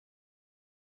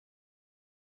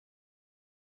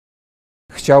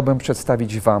chciałbym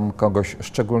przedstawić Wam kogoś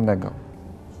szczególnego.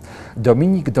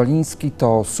 Dominik Doliński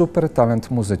to super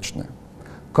talent muzyczny.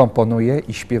 Komponuje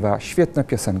i śpiewa świetne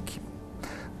piosenki.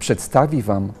 Przedstawi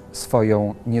Wam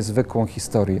swoją niezwykłą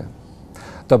historię.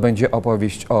 To będzie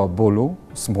opowieść o bólu,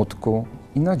 smutku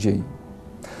i nadziei.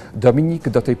 Dominik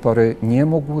do tej pory nie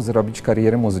mógł zrobić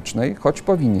kariery muzycznej, choć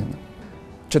powinien.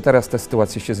 Czy teraz ta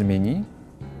sytuacja się zmieni?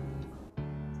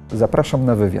 Zapraszam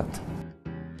na wywiad.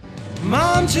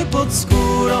 Mam cię pod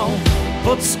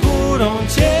skórą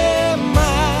cię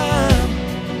mam.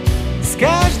 Z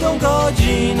każdą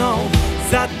godziną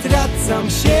zatracam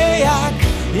się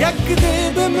jak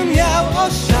gdybym miał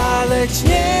oszaleć.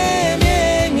 Nie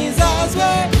miej mi za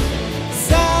złe,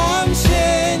 sam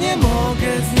się nie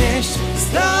mogę znieść.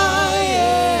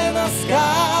 Staję na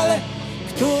skalę,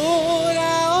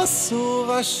 która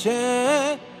osuwa się.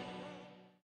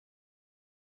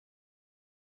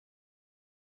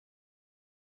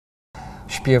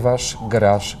 Śpiewasz,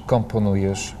 grasz,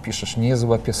 komponujesz, piszesz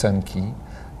niezłe piosenki,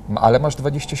 ale masz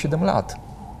 27 lat.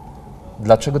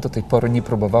 Dlaczego do tej pory nie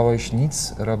próbowałeś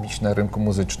nic robić na rynku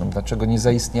muzycznym? Dlaczego nie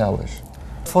zaistniałeś?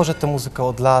 Tworzę tę muzykę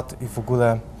od lat i w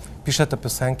ogóle piszę te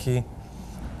piosenki,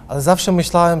 ale zawsze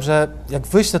myślałem, że jak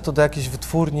wyślę to do jakiejś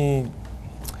wytwórni,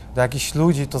 do jakichś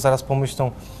ludzi, to zaraz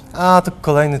pomyślą, a to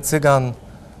kolejny cygan.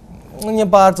 No nie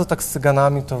bardzo tak z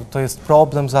cyganami, to jest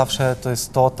problem zawsze, to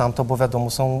jest to, tamto, bo wiadomo,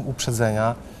 są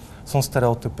uprzedzenia, są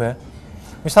stereotypy.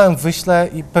 Myślałem, wyślę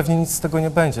i pewnie nic z tego nie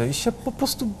będzie i się po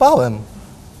prostu bałem.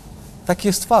 Taki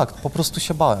jest fakt, po prostu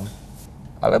się bałem.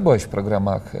 Ale byłeś w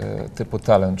programach typu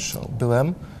talent show.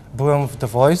 Byłem w The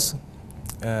Voice,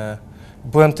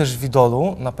 byłem też w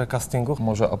Widolu na pre-castingu.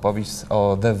 Może opowiedz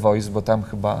o The Voice, bo tam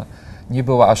chyba nie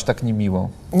było aż tak niemiło.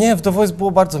 Nie, w The Voice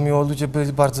było bardzo miło, ludzie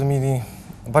byli bardzo mili,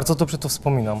 bardzo dobrze to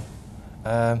wspominam.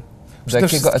 Do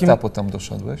jakiego etapu tam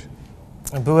doszedłeś?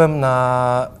 Byłem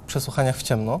na przesłuchaniach w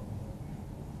ciemno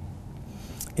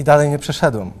i dalej nie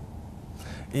przeszedłem.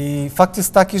 I fakt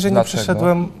jest taki, że nie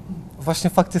przeszedłem, właśnie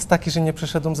fakt jest taki, że nie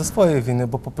przeszedłem ze swojej winy,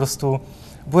 bo po prostu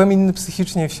byłem inny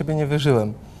psychicznie i w siebie nie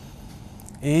wierzyłem.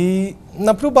 I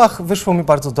na próbach wyszło mi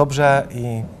bardzo dobrze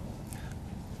i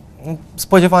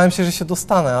spodziewałem się, że się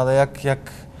dostanę, ale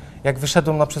jak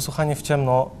wyszedłem na przesłuchanie w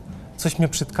ciemno, coś mnie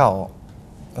przytkało.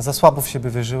 Za słabo w siebie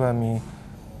wierzyłem i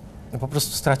po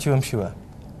prostu straciłem siłę.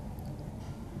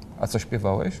 A co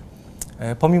śpiewałeś?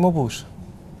 Pomimo burz,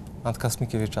 Antka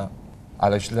Smikiewicza.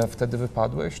 Ale źle wtedy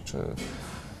wypadłeś, czy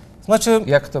Znaczy,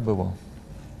 jak to było?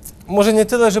 może nie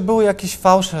tyle, że były jakieś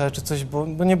fałsze czy coś, bo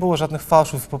nie było żadnych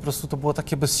fałszów, po prostu to było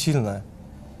takie bezsilne.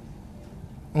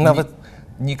 Nawet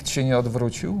Nikt się nie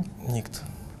odwrócił? nikt.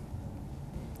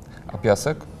 A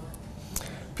piasek?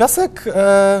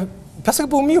 Piasek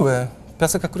był miły.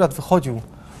 Piasek akurat wychodził.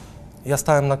 Ja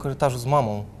stałem na korytarzu z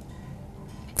mamą.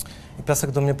 I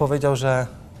Piasek do mnie powiedział, że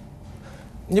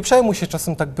nie przejmuj się,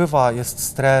 czasem tak bywa, jest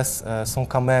stres, są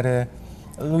kamery.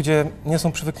 Ludzie nie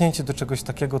są przywyknięci do czegoś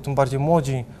takiego, tym bardziej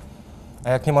młodzi. A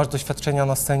jak nie masz doświadczenia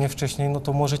na scenie wcześniej, no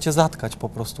to może cię zatkać po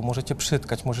prostu, może cię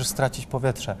przytkać, możesz stracić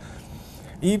powietrze.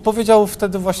 I powiedział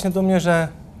wtedy właśnie do mnie, że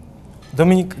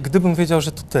Dominik, gdybym wiedział,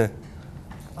 że to ty,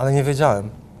 ale nie wiedziałem.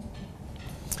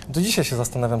 Do dzisiaj się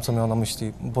zastanawiam, co miał na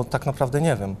myśli, bo tak naprawdę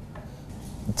nie wiem.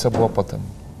 I co było potem?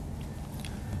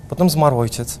 Potem zmarł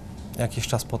ojciec, jakiś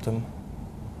czas po tym.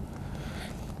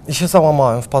 I się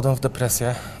załamałem, wpadłem w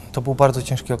depresję. To był bardzo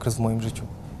ciężki okres w moim życiu.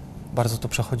 Bardzo to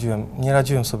przechodziłem. Nie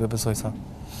radziłem sobie bez ojca.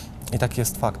 I taki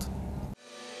jest fakt.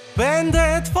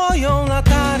 Będę twoją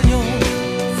latarnią,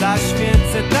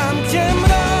 zaświecę tam, gdzie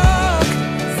mrok.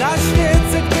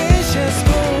 Zaświecę, gdy się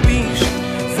zgubisz.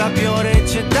 Zabiorę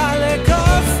cię daleko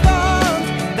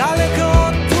stąd, daleko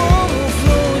od tłumów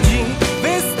ludzi.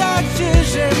 Wystarczy,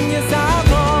 że mnie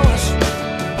zawołasz,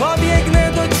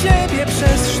 pobiegnę do ciebie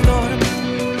przez sztorm.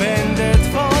 Będę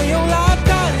twoją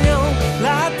latarnią,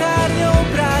 latarnią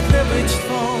pragnę być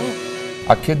twą.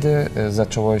 A kiedy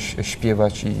zacząłeś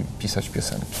śpiewać i pisać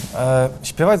piosenki?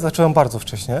 Śpiewać zacząłem bardzo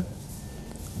wcześnie,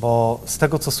 bo z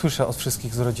tego, co słyszę od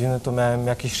wszystkich z rodziny, to miałem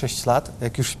jakieś 6 lat,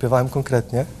 jak już śpiewałem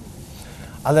konkretnie.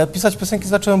 Ale pisać piosenki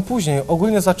zacząłem później.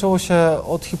 Ogólnie zaczęło się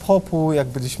od hip-hopu, jak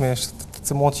byliśmy jeszcze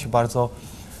tacy młodsi bardzo.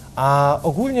 A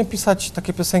ogólnie pisać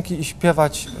takie piosenki i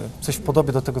śpiewać coś w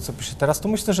podobie do tego, co piszę teraz, to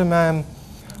myślę, że miałem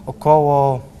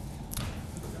około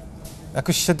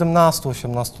jakoś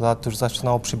 17-18 lat, to już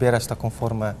zaczynało przybierać taką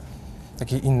formę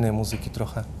takiej innej muzyki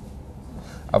trochę.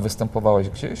 A występowałeś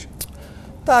gdzieś?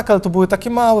 Tak, ale to były takie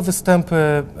małe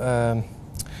występy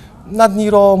na Dni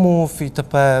Romów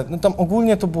itp. No tam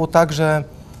ogólnie to było tak, że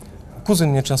kuzyn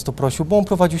mnie często prosił, bo on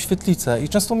prowadził świetlicę i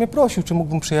często mnie prosił, czy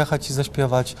mógłbym przyjechać i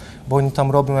zaśpiewać, bo oni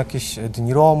tam robią jakieś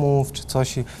dni Romów czy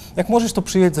coś i jak możesz, to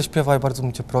przyjedź, zaśpiewaj, bardzo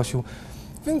bym cię prosił.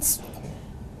 Więc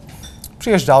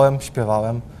przyjeżdżałem,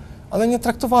 śpiewałem, ale nie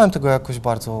traktowałem tego jakoś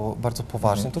bardzo, bardzo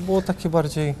poważnie. To było takie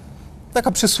bardziej,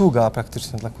 taka przysługa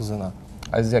praktycznie dla kuzyna.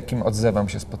 A z jakim odzewem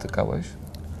się spotykałeś?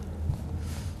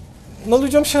 No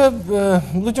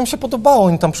ludziom się podobało,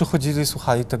 oni tam przychodzili,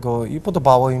 słuchali tego i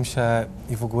podobało im się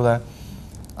i w ogóle.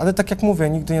 Ale tak jak mówię,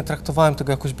 nigdy nie traktowałem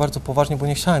tego jakoś bardzo poważnie, bo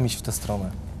nie chciałem iść w tę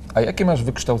stronę. A jakie masz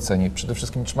wykształcenie? Przede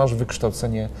wszystkim, czy masz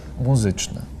wykształcenie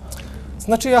muzyczne?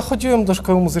 Znaczy, ja chodziłem do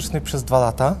szkoły muzycznej przez 2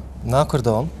 lata na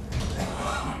akordeon,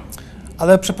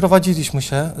 ale przeprowadziliśmy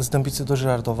się z Dębicy do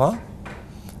Żyrardowa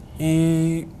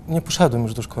i nie poszedłem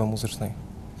już do szkoły muzycznej.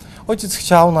 Ojciec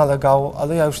chciał, nalegał,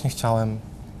 ale ja już nie chciałem.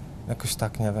 Jakoś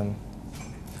tak, nie wiem.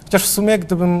 Chociaż w sumie,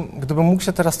 gdybym mógł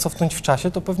się teraz cofnąć w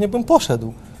czasie, to pewnie bym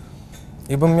poszedł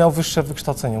i bym miał wyższe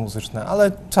wykształcenie muzyczne,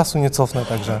 ale czasu nie cofnę,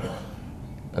 także...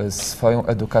 Swoją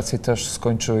edukację też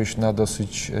skończyłeś na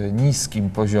dosyć niskim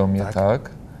poziomie, tak?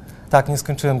 Tak, nie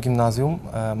skończyłem gimnazjum,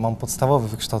 mam podstawowe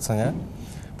wykształcenie.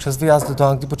 Przez wyjazdy do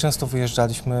Anglii, bo często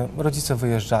wyjeżdżaliśmy, rodzice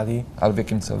wyjeżdżali. Ale w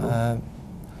jakim celu?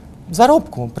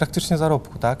 Zarobku, praktycznie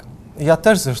zarobku, tak? Ja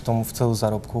też zresztą w celu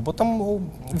zarobku, bo tam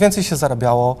więcej się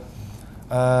zarabiało.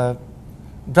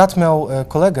 Brat miał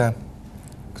kolegę,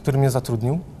 który mnie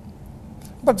zatrudnił.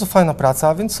 Bardzo fajna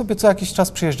praca, więc sobie co jakiś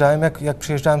czas przyjeżdżałem, jak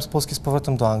przyjeżdżałem z Polski z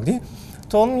powrotem do Anglii,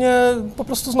 to on mnie po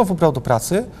prostu znowu brał do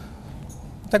pracy.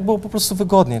 Tak było po prostu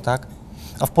wygodniej, tak?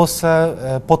 A w Polsce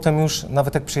potem już,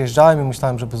 nawet jak przyjeżdżałem i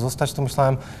myślałem, żeby zostać, to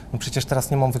myślałem, no przecież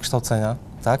teraz nie mam wykształcenia,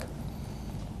 tak?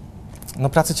 No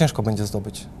pracy ciężko będzie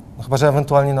zdobyć. No chyba że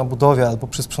ewentualnie na budowie albo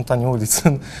przy sprzątaniu ulic,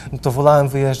 no to wolałem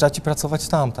wyjeżdżać i pracować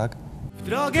tam, tak? W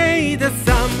drogę idę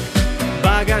sam,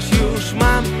 bagaż już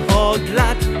mam od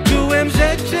lat. Czułem,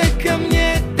 że czeka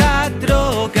mnie ta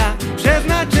droga.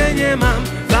 Przeznaczenie mam,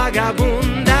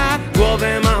 vagabunda.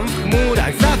 Głowę mam w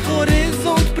chmurach, za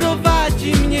horyzont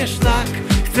prowadzi mnie szlak.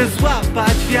 Chcę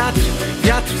złapać wiatr,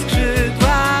 wiatr w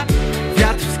skrzydła,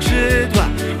 wiatr w skrzydła.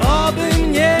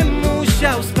 Obym nie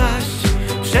musiał spaść.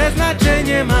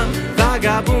 Przeznaczenie mam,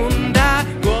 vagabunda.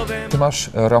 Głowę... Ty masz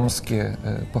romskie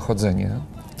pochodzenie.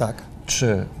 Tak.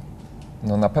 Czy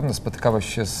no na pewno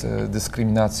spotykałeś się z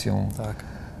dyskryminacją? Tak.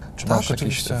 Czy Tak, masz jakieś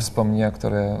oczywiście. wspomnienia,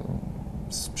 które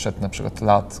sprzed na przykład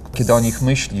lat, kiedy o nich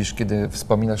myślisz, kiedy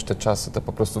wspominasz te czasy, to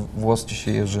po prostu włos ci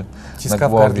się jeży Ciska na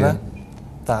w głowie? gardle?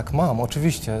 Tak, mam,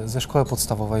 oczywiście, ze szkoły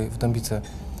podstawowej w Dębicy.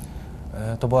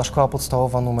 To była szkoła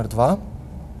podstawowa numer 2.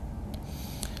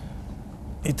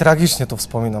 I tragicznie to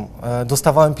wspominam.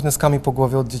 Dostawałem pineskami po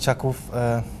głowie od dzieciaków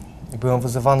i byłem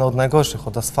wyzywany od najgorszych,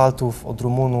 od asfaltów, od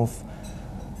Rumunów.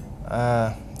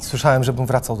 Słyszałem, żebym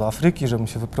wracał do Afryki, żebym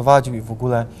się wyprowadził i w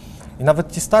ogóle. I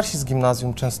nawet ci starsi z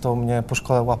gimnazjum często mnie po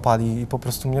szkole łapali i po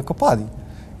prostu mnie kopali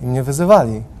i mnie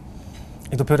wyzywali.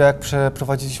 I dopiero jak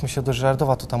przeprowadziliśmy się do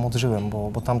Żyrardowa, to tam odżyłem,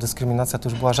 bo tam dyskryminacja to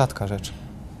już była rzadka rzecz.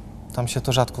 Tam się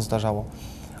to rzadko zdarzało.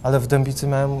 Ale w Dębicy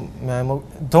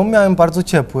dom miałem bardzo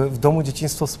ciepły, w domu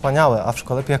dzieciństwo wspaniałe, a w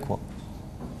szkole piekło.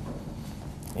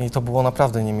 I to było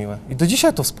naprawdę niemiłe. I do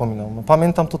dzisiaj to wspominam. No,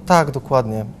 pamiętam to tak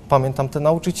dokładnie. Pamiętam te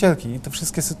nauczycielki i te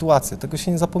wszystkie sytuacje. Tego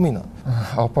się nie zapomina.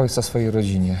 A opowiedz o swojej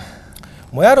rodzinie.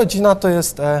 Moja rodzina to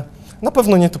jest na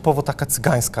pewno nietypowo taka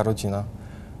cygańska rodzina.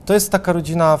 To jest taka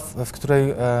rodzina, w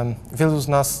której wielu z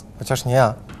nas, chociaż nie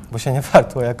ja, bo się nie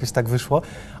warto, jakoś tak wyszło,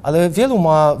 ale wielu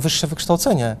ma wyższe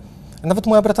wykształcenie. Nawet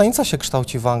moja bratanica się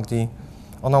kształci w Anglii.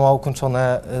 Ona ma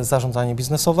ukończone zarządzanie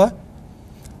biznesowe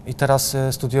i teraz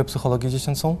studiuje psychologię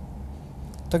dziecięcą.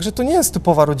 Także to nie jest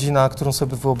typowa rodzina, którą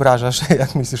sobie wyobrażasz,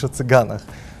 jak myślisz o cyganach.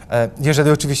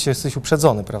 Jeżeli oczywiście jesteś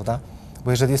uprzedzony, prawda?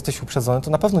 Bo jeżeli jesteś uprzedzony,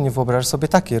 to na pewno nie wyobrażasz sobie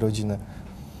takiej rodziny.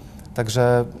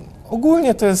 Także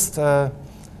ogólnie to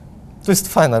jest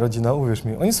fajna rodzina, uwierz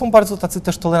mi. Oni są bardzo tacy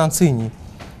też tolerancyjni,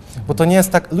 bo to nie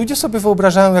jest tak, ludzie sobie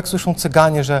wyobrażają, jak słyszą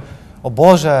cyganie, że o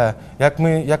Boże,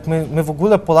 my w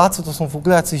ogóle Polacy to są w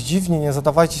ogóle jacyś dziwni, nie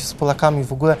zadawajcie się z Polakami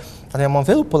w ogóle, ale ja mam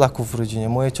wielu Polaków w rodzinie,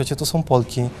 moje ciocie to są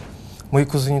Polki, moi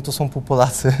kuzyni to są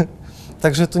półpolacy,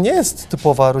 także to nie jest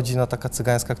typowa rodzina taka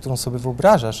cygańska, którą sobie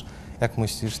wyobrażasz, jak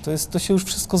myślisz, to się już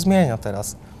wszystko zmienia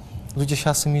teraz, ludzie się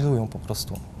asymilują po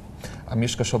prostu. A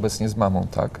mieszkasz obecnie z mamą,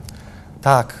 tak?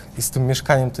 Tak, i z tym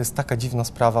mieszkaniem to jest taka dziwna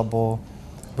sprawa, bo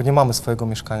nie mamy swojego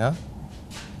mieszkania.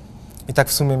 I tak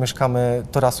w sumie mieszkamy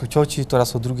to raz u cioci, to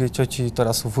raz u drugiej cioci, to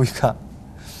raz u wujka.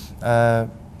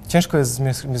 Ciężko jest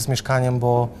z mieszkaniem,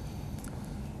 bo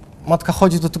matka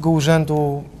chodzi do tego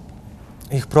urzędu,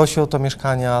 ich prosi o to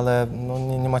mieszkanie, ale no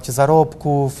nie macie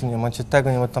zarobków, nie macie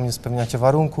tego, tam nie spełniacie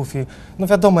warunków i no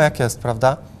wiadomo jak jest,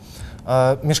 prawda?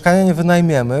 Mieszkania nie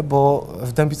wynajmiemy, bo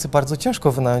w Dębicy bardzo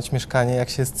ciężko wynająć mieszkanie, jak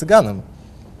się jest cyganem.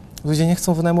 Ludzie nie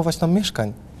chcą wynajmować nam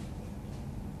mieszkań.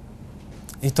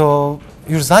 I to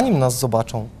już zanim nas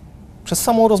zobaczą, przez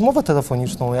samą rozmowę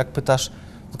telefoniczną, jak pytasz,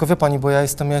 tylko wie pani, bo ja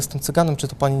jestem cyganem, czy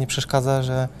to pani nie przeszkadza,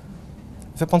 że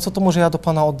wie pan co, to może ja do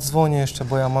pana oddzwonię jeszcze,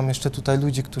 bo ja mam jeszcze tutaj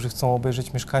ludzi, którzy chcą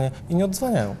obejrzeć mieszkanie i nie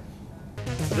odzwaniają.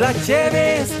 Dla ciebie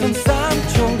jestem sam,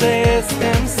 ciągle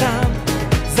jestem sam.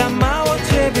 Za mało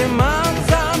ciebie mam,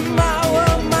 za mało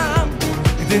mam.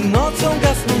 Gdy nocą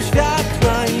gasną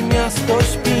światła i miasto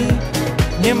śpi,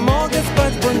 nie mogę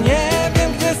spać, bo nie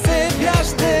wiem, gdzie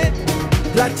sypiasz ty.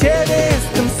 Dla ciebie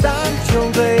jestem sam,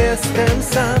 ciągle jestem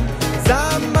sam.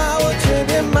 Za mało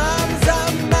ciebie mam, za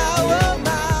mało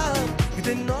mam.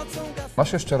 Gdy nocą gasną...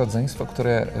 Masz jeszcze rodzeństwo,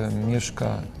 które mieszka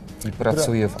i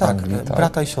pracuje w Anglii, tak?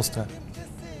 Brata i siostrę.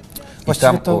 I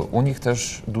tam u nich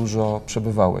też dużo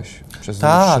przebywałeś przez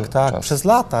dłuższy czas. Przez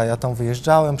lata. Ja tam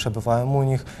wyjeżdżałem, przebywałem u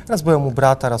nich. Raz byłem u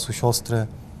brata, raz u siostry.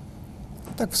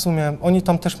 Tak w sumie, oni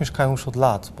tam też mieszkają już od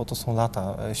lat, bo to są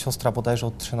lata. Siostra bodajże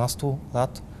od 13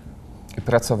 lat. I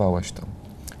pracowałeś tam?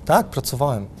 Tak,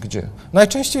 pracowałem. Gdzie?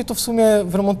 Najczęściej to w sumie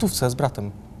w remontówce z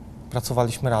bratem.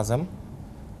 Pracowaliśmy razem.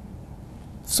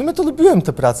 W sumie to lubiłem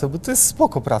tę pracę, bo to jest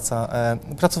spoko praca.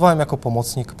 Pracowałem jako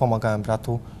pomocnik, pomagałem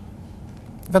bratu.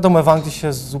 Wiadomo, w Anglii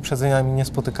się z uprzedzeniami nie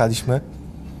spotykaliśmy,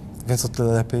 więc o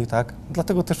tyle lepiej, tak?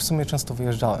 Dlatego też w sumie często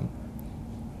wyjeżdżałem.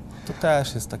 To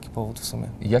też jest taki powód w sumie.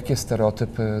 Jakie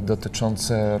stereotypy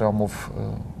dotyczące Romów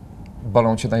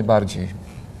bolą cię najbardziej?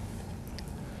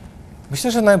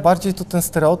 Myślę, że najbardziej to ten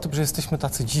stereotyp, że jesteśmy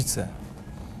tacy dzicy,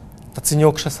 tacy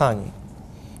nieokrzesani.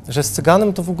 Że z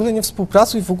cyganem to w ogóle nie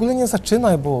współpracuj, w ogóle nie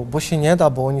zaczynaj, bo się nie da,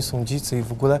 bo oni są dzicy i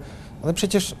w ogóle... Ale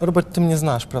przecież, Robert, ty mnie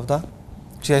znasz, prawda?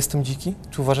 Czy ja jestem dziki?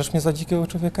 Czy uważasz mnie za dzikiego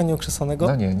człowieka, nieokrzesanego?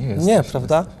 No nie jesteś. Nie,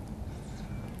 prawda?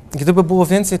 Gdyby było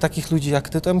więcej takich ludzi jak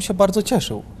ty, to ja bym się bardzo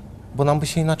cieszył, bo nam by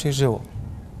się inaczej żyło.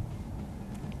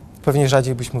 Pewnie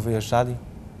rzadziej byśmy wyjeżdżali.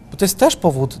 Bo to jest też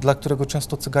powód, dla którego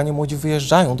często cyganie młodzi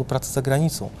wyjeżdżają do pracy za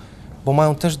granicą, bo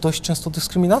mają też dość często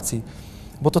dyskryminacji.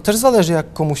 Bo to też zależy,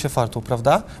 jak komu się fartą,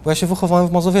 prawda? Bo ja się wychowałem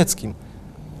w Mazowieckim.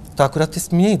 To akurat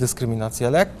jest mniej dyskryminacji,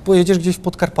 ale jak pojedziesz gdzieś w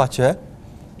Podkarpacie,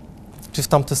 czy w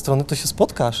tamte strony, to się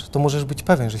spotkasz. To możesz być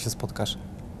pewien, że się spotkasz.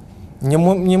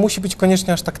 Nie musi być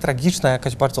koniecznie aż tak tragiczna,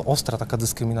 jakaś bardzo ostra taka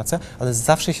dyskryminacja, ale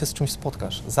zawsze się z czymś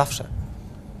spotkasz. Zawsze.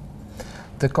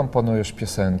 Ty komponujesz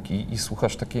piosenki i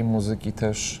słuchasz takiej muzyki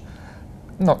też,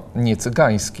 no, nie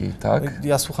cygańskiej, tak?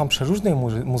 Ja słucham przeróżnej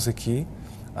muzyki.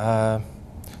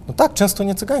 No tak, często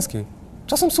nie cygańskiej.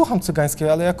 Czasem słucham cygańskiej,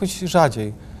 ale jakoś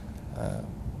rzadziej.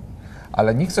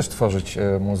 Ale nie chcesz tworzyć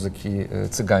muzyki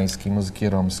cygańskiej, muzyki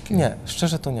romskiej? Nie,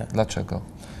 szczerze to nie. Dlaczego?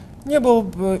 Nie, bo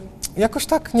jakoś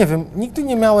tak, nie wiem, nigdy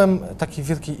nie miałem takiej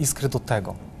wielkiej iskry do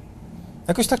tego.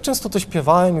 Jakoś tak często to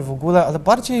śpiewałem i w ogóle, ale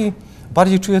bardziej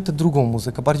czuję tę drugą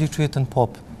muzykę, bardziej czuję ten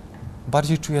pop,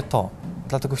 bardziej czuję to.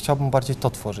 Dlatego chciałbym bardziej to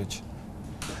tworzyć.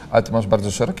 Ale ty masz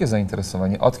bardzo szerokie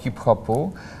zainteresowanie, od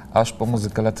hip-hopu aż po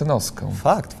muzykę latynoską.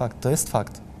 Fakt, to jest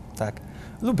fakt, tak.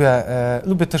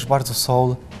 Lubię też bardzo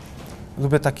soul,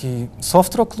 lubię taki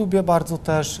soft rock, lubię bardzo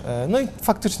też, no i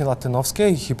faktycznie latynowskie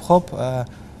i hip-hop.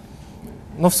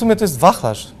 No w sumie to jest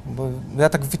wachlarz, bo ja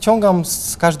tak wyciągam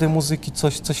z każdej muzyki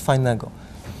coś fajnego.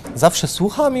 Zawsze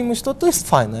słucham i myślę, to jest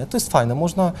fajne,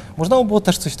 można by było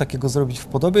też coś takiego zrobić w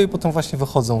podobie i potem właśnie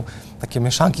wychodzą takie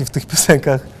mieszanki w tych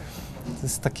piosenkach.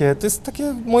 To jest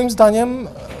takie moim zdaniem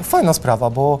fajna sprawa,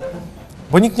 bo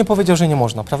nikt nie powiedział, że nie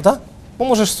można, prawda? Bo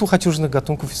możesz słuchać różnych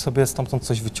gatunków i sobie stamtąd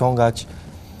coś wyciągać,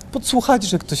 podsłuchać,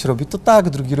 że ktoś robi to tak,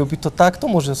 drugi robi to tak, to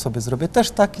może sobie zrobię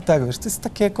też tak i tak, wiesz, to jest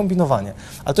takie kombinowanie.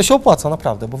 Ale to się opłaca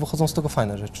naprawdę, bo wychodzą z tego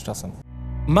fajne rzeczy czasem.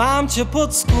 Mam cię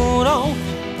pod skórą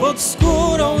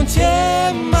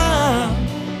cię mam.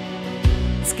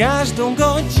 Z każdą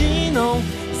godziną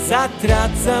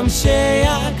zatracam się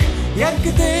jak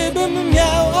gdybym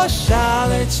miał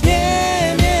oszaleć.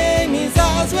 Nie miej mi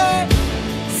za złe,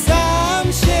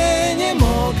 sam się nie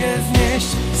mogę znieść.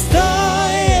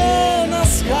 Stoję na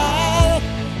skale,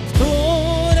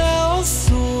 która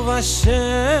osuwa się.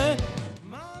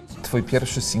 Twój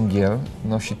pierwszy singiel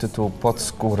nosi tytuł Pod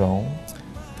skórą.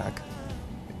 Tak.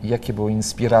 Jakie były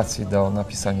inspiracje do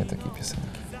napisania takiej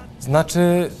piosenki?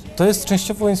 Znaczy, to jest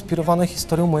częściowo inspirowane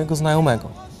historią mojego znajomego.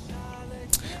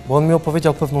 Bo on mi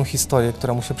opowiedział pewną historię,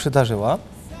 która mu się przydarzyła,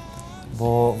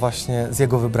 bo właśnie z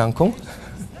jego wybranką.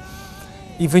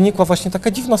 I wynikła właśnie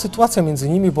taka dziwna sytuacja między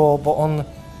nimi, bo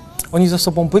oni ze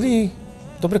sobą byli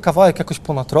dobry kawałek, jakoś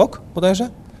ponad rok bodajże,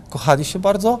 kochali się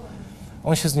bardzo.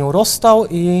 On się z nią rozstał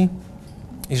i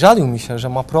żalił mi się, że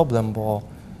ma problem,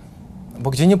 bo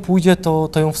gdzie nie pójdzie,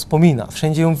 to ją wspomina,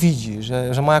 wszędzie ją widzi,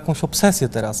 że ma jakąś obsesję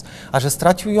teraz, a że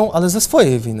stracił ją, ale ze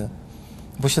swojej winy,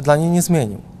 bo się dla niej nie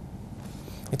zmienił.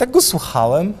 I tak go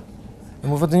słuchałem i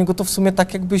mówię do niego, to w sumie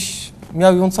tak jakbyś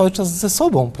miał ją cały czas ze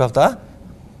sobą, prawda?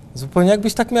 Zupełnie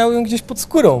jakbyś tak miał ją gdzieś pod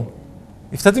skórą.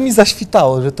 I wtedy mi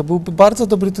zaświtało, że to byłby bardzo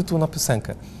dobry tytuł na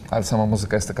piosenkę. Ale sama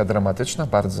muzyka jest taka dramatyczna,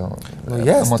 bardzo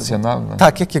Jest, emocjonalna.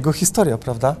 Tak, jak jego historia,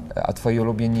 prawda? A twoi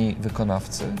ulubieni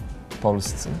wykonawcy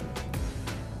polscy?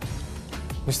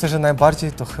 Myślę, że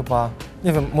najbardziej to chyba,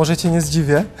 nie wiem, może cię nie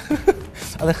zdziwię,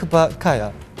 ale chyba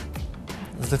Kaja.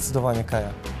 Zdecydowanie Kaja.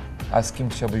 A z kim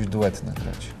chciałbyś duet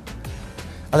nagrać?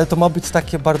 Ale to ma być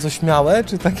takie bardzo śmiałe,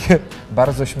 czy takie...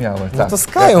 Bardzo śmiałe, No tak. to z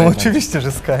Kają, Jak oczywiście,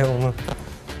 że z Kają. No.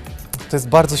 To jest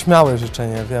bardzo śmiałe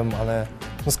życzenie, wiem, ale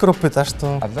no skoro pytasz,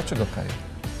 to... A dlaczego Kaja?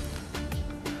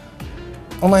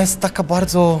 Ona jest taka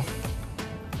bardzo...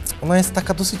 Ona jest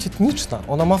taka dosyć etniczna.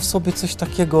 Ona ma w sobie coś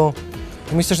takiego...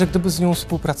 Myślę, że gdyby z nią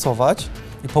współpracować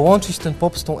i połączyć ten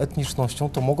pop z tą etnicznością,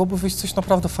 to mogłoby wyjść coś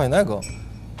naprawdę fajnego.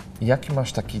 Jaki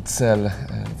masz taki cel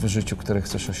w życiu, który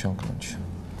chcesz osiągnąć?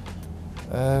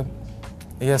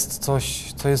 Jest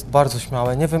coś, co jest bardzo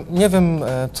śmiałe. Nie wiem,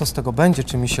 co z tego będzie,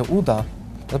 czy mi się uda,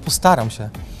 ale postaram się.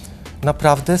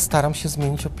 Naprawdę staram się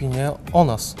zmienić opinię o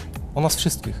nas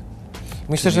wszystkich.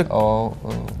 Myślę, że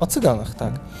o Cyganach,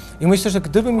 tak. I myślę, że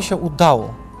gdyby mi się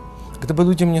udało, gdyby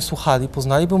ludzie mnie słuchali,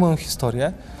 poznaliby moją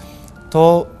historię,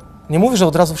 to nie mówię, że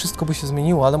od razu wszystko by się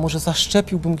zmieniło, ale może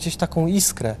zaszczepiłbym gdzieś taką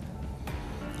iskrę.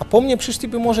 A po mnie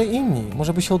przyszliby może inni,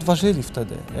 może by się odważyli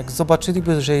wtedy. Jak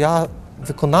zobaczyliby, że ja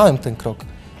wykonałem ten krok,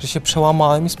 że się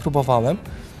przełamałem i spróbowałem,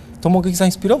 to mogę ich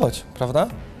zainspirować, prawda?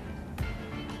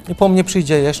 I po mnie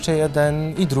przyjdzie jeszcze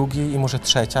jeden, i drugi, i może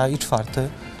trzecia, i czwarty,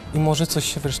 i może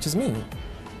coś się wreszcie zmieni.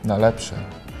 Na lepsze.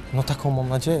 No taką mam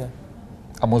nadzieję.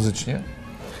 A muzycznie?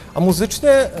 A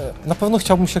muzycznie na pewno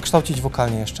chciałbym się kształcić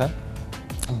wokalnie jeszcze.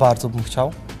 Bardzo bym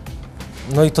chciał.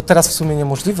 No i to teraz w sumie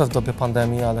niemożliwe w dobie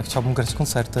pandemii, ale chciałbym grać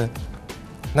koncerty,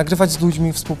 nagrywać z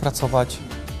ludźmi, współpracować,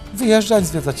 wyjeżdżać,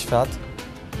 zwiedzać świat.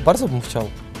 Bardzo bym chciał.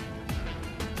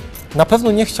 Na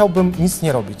pewno nie chciałbym nic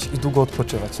nie robić i długo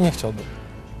odpoczywać. Nie chciałbym.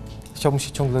 Chciałbym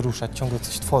się ciągle ruszać, ciągle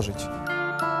coś tworzyć.